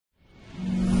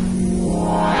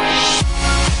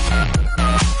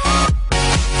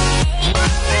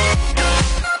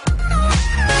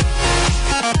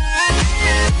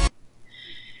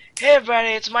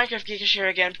Friday, it's Minecraft Geekish here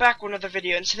again, back with another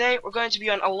video, and today we're going to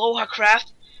be on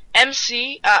AlohaCraft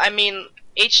HG,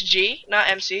 not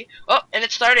MC. Oh, and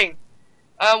it's starting.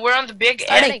 We're on the big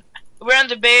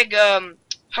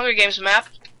Hunger Games map.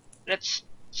 That's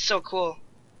so cool.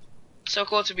 So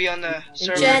cool to be on the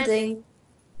server. Enchanting.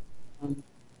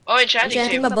 Oh,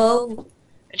 enchanting my bow.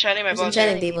 Enchanting my bow.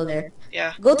 Enchanting table there.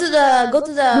 Yeah. Go to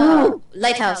the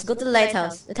lighthouse. Go to the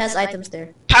lighthouse. It has items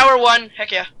there. Power 1,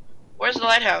 heck yeah. Where's the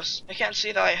lighthouse? I can't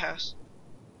see the lighthouse.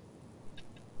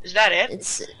 Is that it?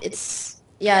 It's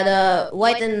yeah, the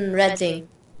white and red thing.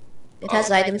 It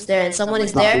has items there, and someone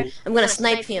is there. I'm gonna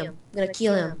snipe him. I'm gonna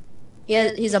kill him.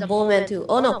 He's a bowman too.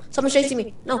 Oh no, someone's chasing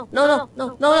me. No. Don't.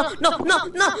 Oh,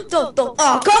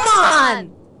 come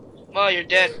on! Well, you're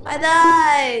dead. I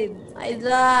died.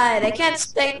 I can't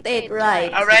spectate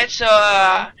right. Alright, so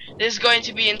this is going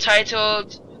to be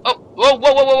entitled. Oh,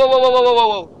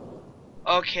 whoa.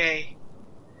 Okay.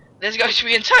 This is going to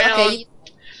be entitled.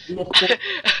 Okay.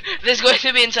 This is going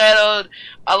to be entitled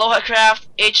AlohaCraft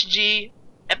HG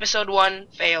Episode 1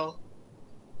 Fail.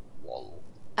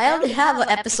 I already have an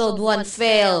episode 1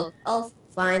 fail. Oh,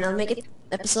 fine. I'll make it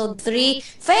episode 3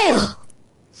 fail.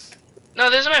 No,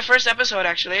 this is my first episode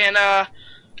actually, and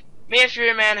me and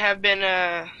Fury Man have been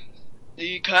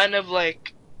kind of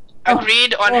like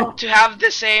agreed on to have the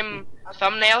same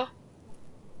thumbnail.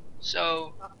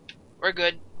 So we're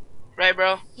good. Right,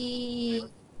 bro? Yeah.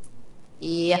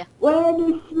 Where are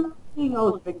you shooting,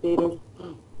 oh spectators?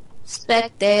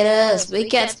 Spectators, we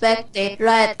can't spectate,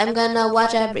 right? I'm gonna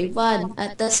watch everyone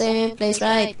at the same place,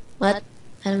 right? What?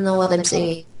 I don't know what I'm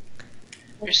singing.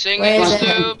 You're singing a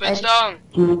stupid song.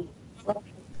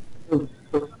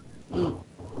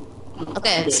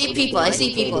 Okay, I see people. Yeah, I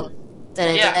see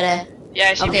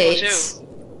okay, people too.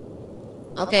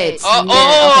 Okay, it's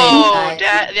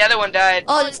the other one died.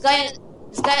 Oh,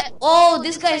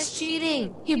 this guy is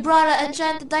cheating. He brought an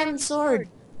enchanted diamond sword.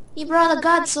 He brought a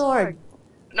god sword.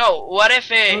 No, what if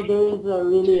it...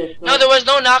 No, there was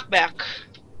no knockback.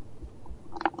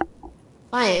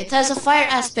 Fine, it has a fire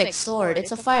aspect sword.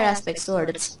 It's a fire aspect sword.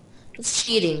 It's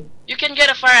cheating. You can get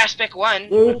a fire aspect 1.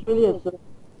 there is really a sword.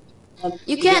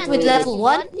 You can't with level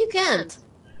 1? You can't.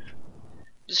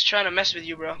 Just trying to mess with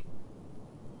you, bro.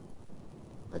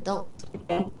 But don't.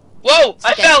 Whoa!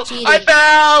 I fell! Cheating. I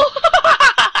fell!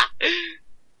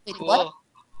 Wait, cool. what?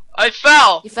 I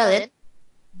fell! You fell it?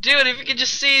 Dude, if you could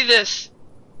just see this.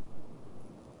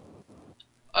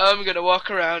 I'm gonna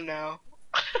walk around now.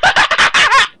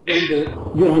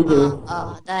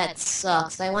 Oh, that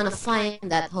sucks. I wanna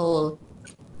find that hole.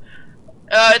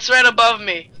 It's right above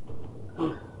me.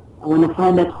 I wanna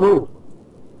find that hole.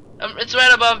 It's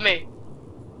right above me.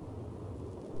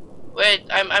 Wait,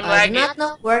 I'm lagging. I do not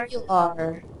know where you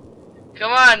are.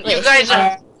 Come on, Wait,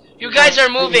 you guys are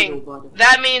moving.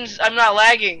 That means I'm not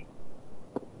lagging.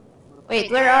 Wait,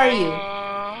 where are you?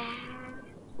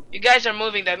 You guys are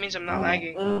moving. That means I'm not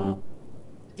lagging.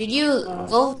 Did you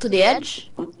go to the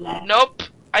edge? Nope.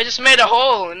 I just made a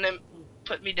hole and then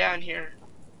put me down here.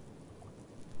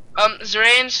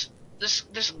 Zerains,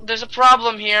 there's a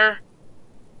problem here.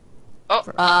 Oh.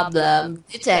 Problem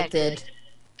detected.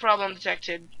 Problem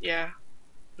detected. Yeah.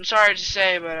 I'm sorry to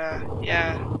say, but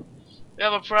yeah, we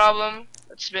have a problem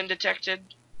that's been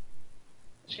detected.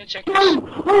 Just gonna check this.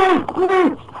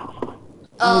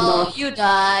 Oh, you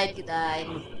died.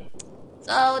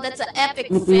 So that's an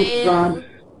epic fail.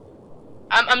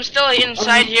 I'm still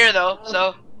inside here though,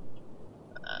 so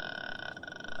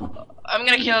I'm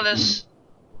gonna kill this.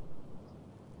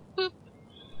 Boop.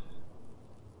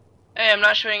 Hey, I'm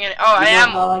not showing any. Oh, I am.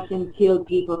 How I can kill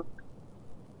people.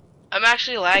 I'm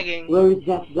actually lagging. Where is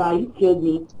that guy? You killed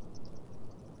me.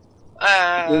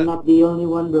 You're not the only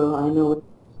one, bro. I know it.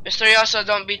 Mr. Yoso,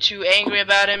 don't be too angry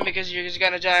about him because you're just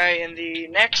gonna die in the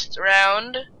next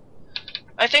round.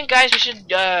 I think, guys, we should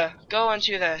go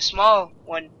into the small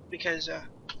one because I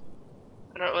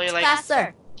don't really like.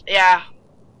 Faster. Yeah.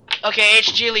 Okay,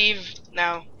 HG leave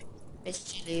now.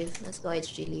 HG leave. Let's go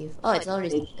HG leave. Oh, it's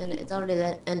already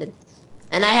ended.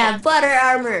 And I have butter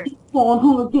armor.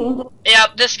 Yeah,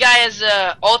 this guy is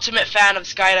a ultimate fan of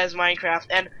Skydive's Minecraft.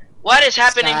 And what is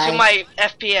happening to my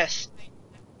FPS?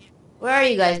 Where are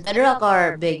you guys? Bedrock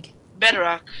or big?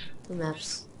 Bedrock. 2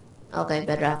 maps. Okay,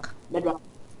 bedrock. Bedrock.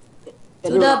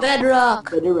 To the bedrock.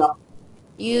 Bedrock.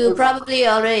 You probably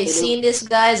already seen this,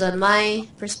 guys, on my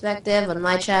perspective, on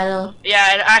my channel.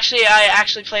 Yeah, and actually, I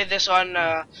actually played this on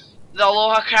the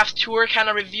AlohaCraft tour kind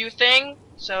of review thing.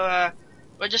 So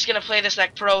we're just gonna play this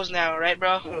like pros now, right,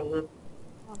 bro?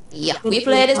 Yeah, we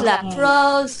played this like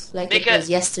pros, like it was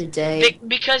yesterday.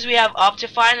 Because we have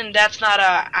Optifine, and that's not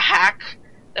a hack.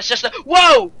 That's just a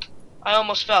whoa. I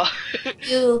almost fell.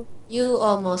 You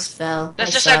almost fell. I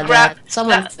That's just saw a that.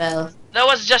 Someone fell. That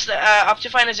was just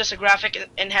Optifine is just a graphic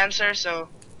enhancer, so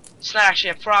it's not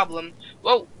actually a problem.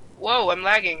 Whoa, whoa! I'm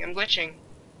lagging. I'm glitching.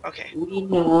 Okay. We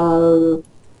know.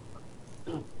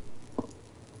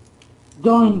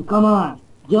 Join, come on.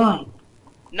 Join.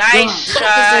 Nice Mr.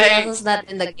 try. Nelson's not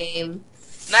in the game.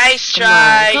 Nice Come on,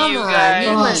 try, come you on.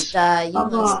 You must guys. die. You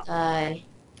Come must on. die.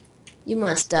 You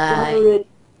must Die die. already.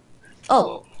 Oh,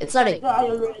 Whoa. it's starting. Die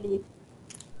already.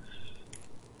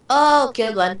 Oh,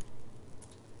 killed one.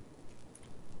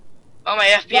 Oh, my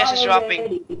FPS is Die dropping.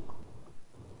 already.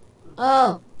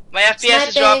 Oh, My FPS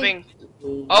is sniping.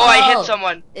 dropping. Oh, I hit Oh.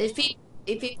 someone.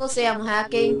 If people say I'm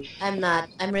hacking, I'm not.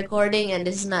 I'm recording, and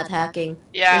this is not hacking.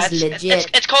 Yeah, This is legit.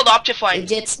 it's called Optifine.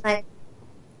 Legit snipe.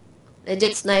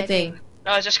 Legit sniping.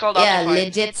 No, it's just called Yeah, Optifine.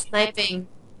 legit sniping.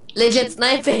 Legit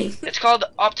sniping. It's called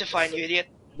Optifine, you idiot.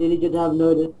 Didn't you have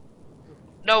notice?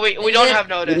 No, we Is don't it? have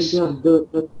Didn't notice. you have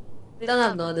notice? We don't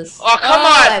have notice. Oh, come Oh,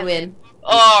 on! I win.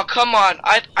 Oh, come on.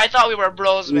 I thought we were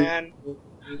bros, man.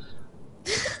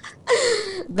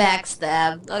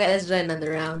 Backstab. Okay, let's join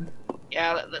another round.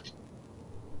 Yeah,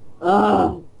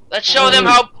 Ah. let's show them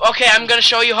how. Okay, I'm gonna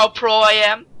show you how pro I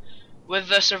am with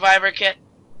the survivor kit.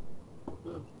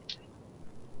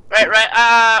 Right.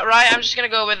 I'm just gonna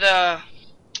go with the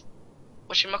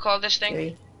whatchamacall this thing.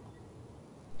 Fury.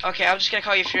 Okay, I'm just gonna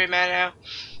call you Fury Man now.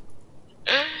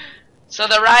 So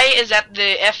the Rai is at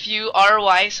the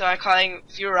Fury, so I'm calling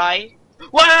Fury.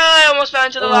 Wow! I almost fell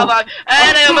into the lava,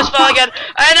 and I almost fell again,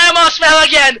 and I almost fell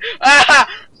again. Ah,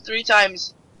 3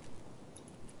 times.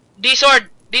 D sword,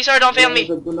 don't fail me.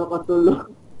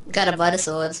 Got a butter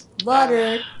swords.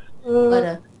 Butter.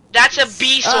 Butter. That's a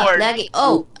B sword. Laggy.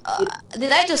 Oh,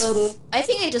 did I just? I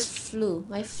think I just flew.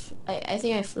 I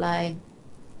think I fly.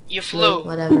 You flew,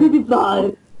 Whatever.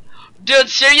 Fly. dude.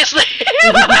 Seriously.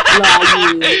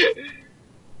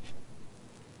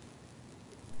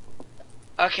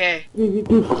 Okay.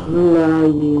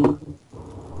 Flying.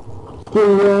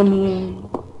 Still running.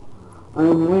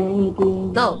 I'm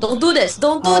waiting. No, don't do this.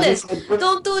 Don't do this.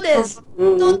 Don't do this.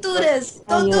 Don't do this.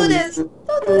 Don't do this.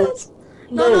 Don't do this.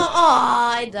 No, no.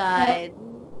 Oh, I died.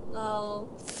 No.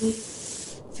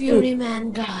 Fury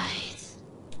Man died.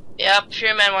 Yep,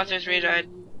 Fury Man 123 died.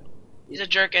 He's a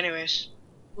jerk, anyways.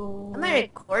 Am I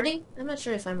recording? I'm not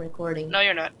sure if I'm recording. No,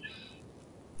 you're not.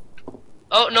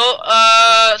 Oh no,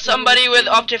 somebody with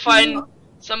Optifine.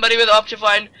 Somebody with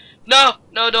Optifine. No,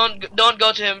 don't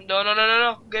go to him.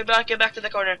 No. Get back to the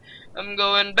corner. I'm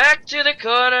going back to the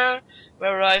corner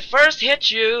where I first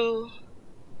hit you.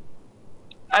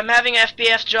 I'm having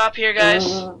FPS drop here, guys,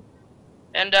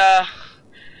 and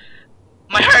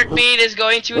my heartbeat is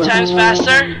going 2 times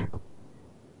faster.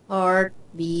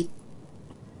 Heartbeat.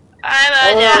 I'm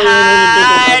on the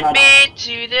heartbeat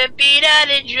to the beat of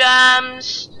the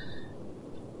drums.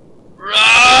 I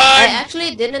Run!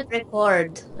 actually didn't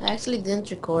record. I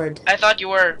thought you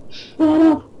were.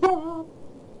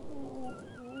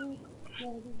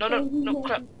 No,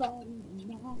 crap.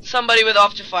 Somebody with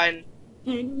Optifine.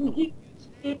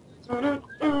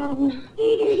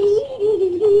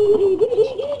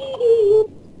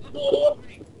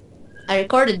 I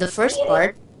recorded the first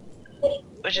part.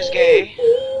 Which is gay.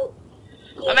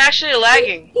 I'm actually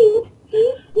lagging.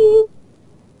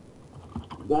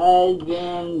 Guys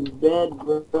in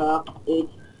Bedrock HD.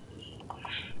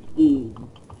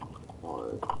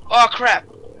 Oh crap.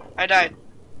 I died.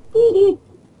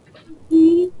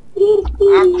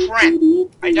 Oh crap.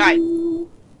 I died.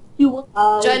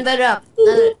 Join Bedrock.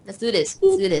 No, let's do this.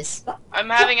 Let's do this. I'm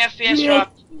having FPS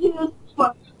drop.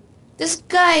 This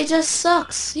guy just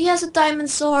sucks. He has a diamond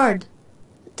sword.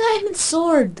 A diamond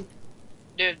sword.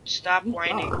 Dude, stop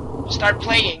whining. Start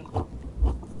playing.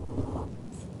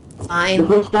 The Fine.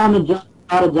 first time I jumped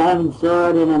out a diamond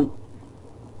sword and then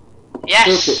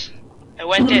Yes! I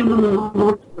went in.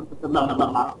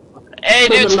 Hey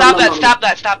dude, stop that.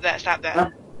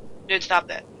 Dude, stop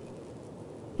that.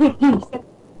 15 seconds.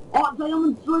 Oh,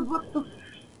 diamond sword, what the?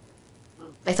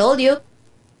 I told you.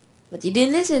 But you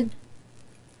didn't listen.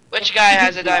 Which guy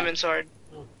has a diamond sword?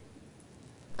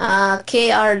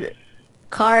 KR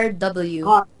Car W.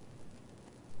 Car.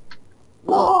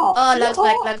 Oh,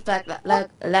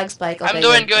 lag spike. Okay, I'm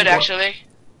doing good actually.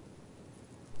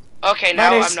 Okay,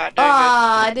 now I'm not doing good.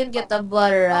 I didn't get the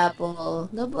butter apple.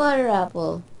 The butter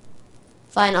apple.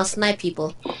 Fine, I'll snipe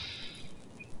people.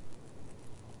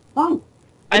 Fine.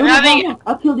 I'm having.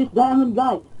 I'll kill this diamond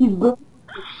guy. He's broken.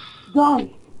 Die.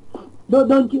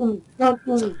 Don't kill me. Don't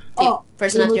kill me. Oh,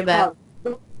 person at your back.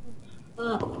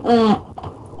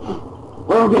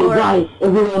 Okay, die.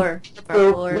 Everyone.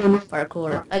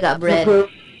 Parkour. I got bread.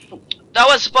 That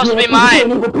was supposed to be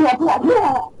mine.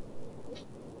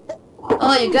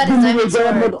 Oh, you got his diamond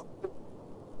sword.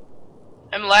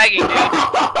 I'm lagging,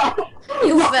 dude.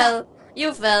 You fell.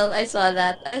 You fell. I saw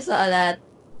that. I saw that.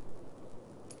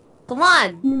 Come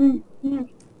on.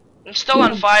 I'm still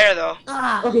on fire though.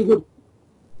 Ah. Okay, good.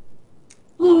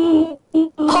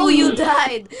 Oh, you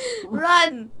died.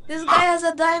 Run. This guy has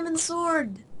a diamond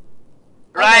sword.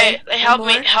 Right, Okay, help one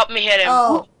me, more. help me hit him.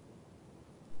 Oh.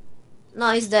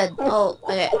 No, he's dead. Oh,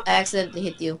 okay. I accidentally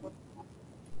hit you.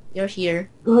 You're here.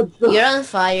 God, stop. You're on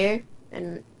fire.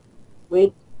 And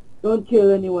Wait, don't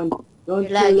kill anyone. Don't You're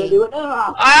kill lagging. anyone.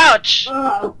 Ouch!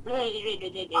 Ah.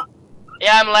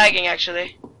 Yeah, I'm lagging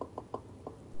actually.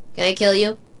 can I kill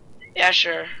you? Yeah,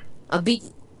 sure. I'll beat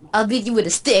you with a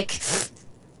stick.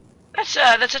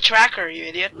 That's a tracker, you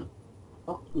idiot.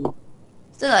 Okay.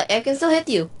 Still, I can still hit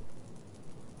you.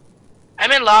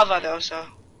 I'm in lava though, so.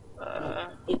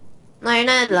 No, you're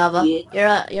not in lava.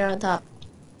 You're on top.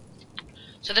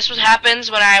 So this what happens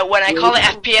when I call it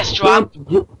FPS drop.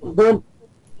 Don't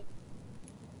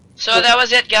So that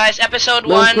was it, guys. Episode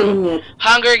kill 1, him yet.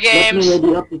 Hunger Let me Games.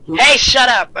 ready up the kill. Hey, shut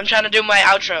up! I'm trying to do my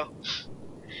outro.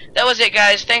 That was it,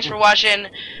 guys. Thanks for watching.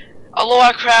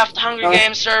 AlohaCraft Hunger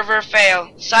Games server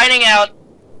fail. Signing out.